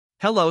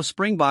Hello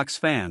Springboks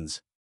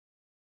fans.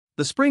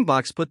 The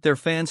Springboks put their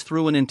fans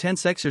through an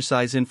intense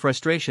exercise in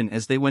frustration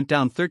as they went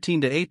down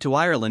 13-8 to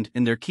Ireland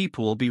in their key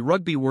Pool B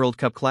Rugby World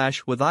Cup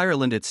clash with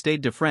Ireland at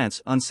Stade de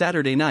France on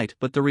Saturday night,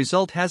 but the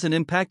result hasn't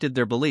impacted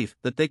their belief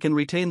that they can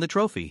retain the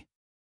trophy.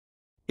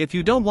 If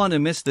you don't want to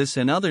miss this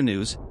and other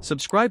news,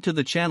 subscribe to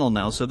the channel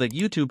now so that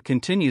YouTube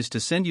continues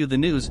to send you the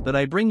news that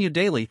I bring you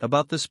daily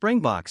about the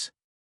Springboks.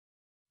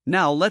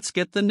 Now let's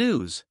get the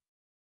news.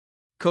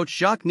 Coach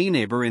Jacques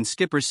Nienaber and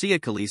skipper Siya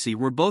Kolisi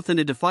were both in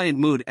a defiant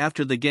mood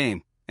after the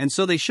game, and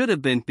so they should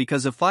have been,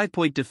 because a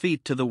 5-point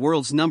defeat to the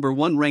world's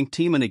 #1 ranked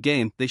team in a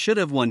game they should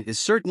have won is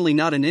certainly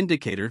not an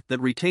indicator that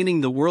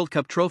retaining the World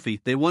Cup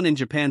trophy they won in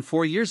Japan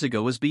 4 years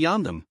ago is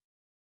beyond them.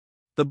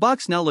 The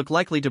Boks now look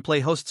likely to play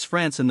hosts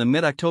France in the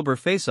mid-October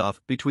face-off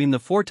between the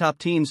 4 top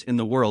teams in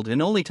the world,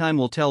 and only time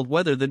will tell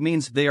whether that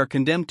means they are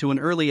condemned to an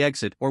early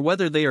exit or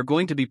whether they are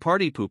going to be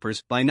party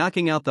poopers by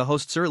knocking out the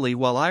hosts early,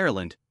 while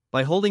Ireland,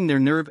 by holding their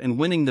nerve and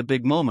winning the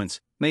big moments,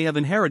 may have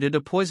inherited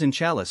a poison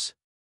chalice.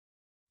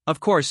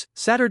 Of course,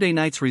 Saturday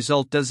night's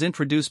result does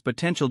introduce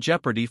potential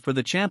jeopardy for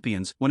the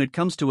champions when it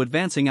comes to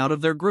advancing out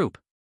of their group.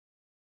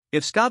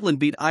 If Scotland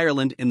beat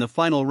Ireland in the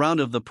final round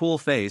of the pool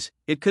phase,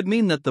 it could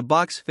mean that the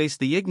Boks face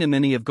the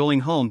ignominy of going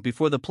home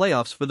before the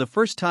playoffs for the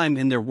first time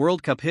in their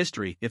World Cup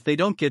history if they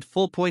don't get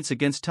full points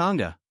against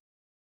Tonga.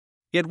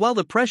 Yet while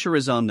the pressure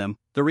is on them,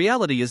 the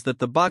reality is that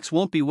the Boks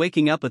won't be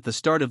waking up at the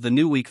start of the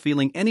new week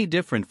feeling any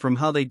different from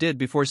how they did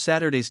before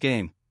Saturday's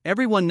game.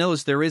 Everyone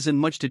knows there isn't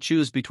much to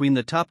choose between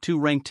the top 2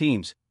 ranked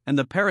teams, and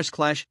the Paris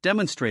clash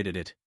demonstrated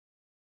it.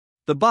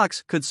 The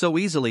Boks could so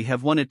easily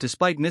have won it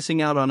despite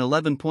missing out on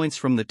 11 points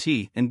from the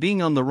tee and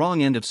being on the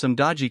wrong end of some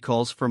dodgy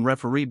calls from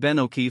referee Ben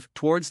O'Keefe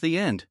towards the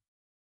end.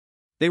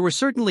 They were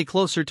certainly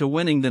closer to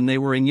winning than they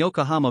were in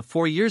Yokohama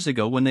 4 years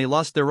ago when they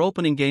lost their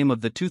opening game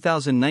of the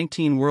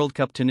 2019 World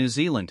Cup to New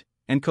Zealand,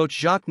 and coach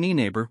Jacques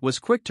Nienaber was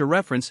quick to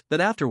reference that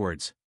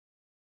afterwards.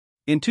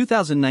 In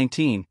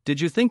 2019,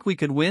 "Did you think we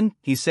could win?"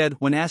 he said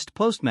when asked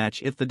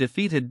post-match if the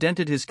defeat had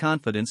dented his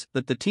confidence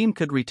that the team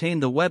could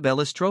retain the Webb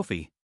Ellis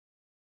Trophy.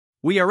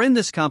 "We are in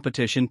this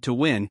competition to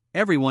win,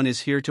 everyone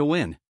is here to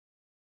win.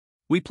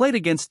 We played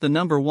against the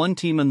 #1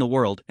 team in the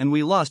world and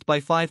we lost by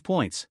 5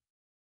 points.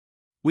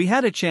 We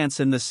had a chance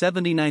in the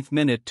 79th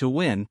minute to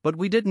win, but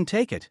we didn't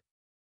take it.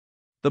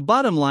 The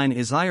bottom line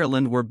is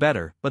Ireland were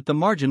better, but the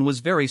margin was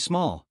very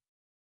small.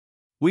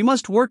 We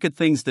must work at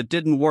things that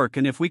didn't work,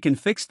 and if we can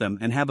fix them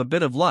and have a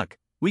bit of luck,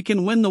 we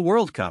can win the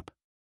World Cup.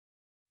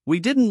 We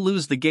didn't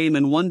lose the game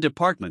in one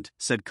department,"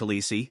 said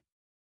Kolisi.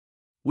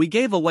 "We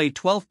gave away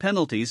 12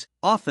 penalties,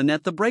 often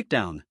at the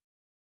breakdown.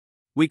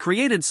 We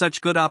created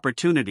such good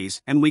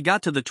opportunities and we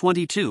got to the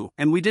 22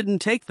 and we didn't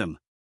take them.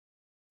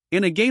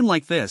 In a game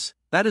like this,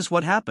 that is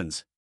what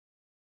happens.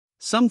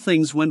 Some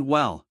things went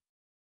well.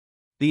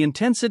 The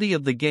intensity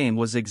of the game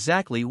was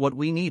exactly what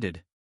we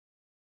needed.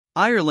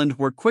 Ireland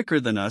were quicker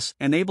than us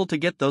and able to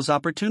get those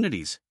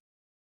opportunities.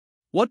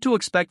 What to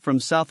expect from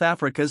South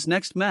Africa's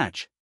next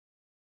match?"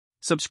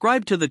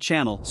 Subscribe to the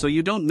channel so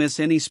you don't miss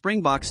any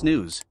Springboks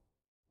news.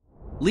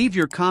 Leave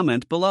your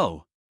comment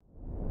below.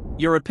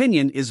 Your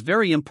opinion is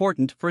very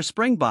important for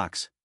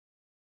Springboks.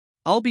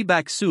 I'll be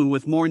back soon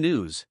with more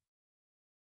news.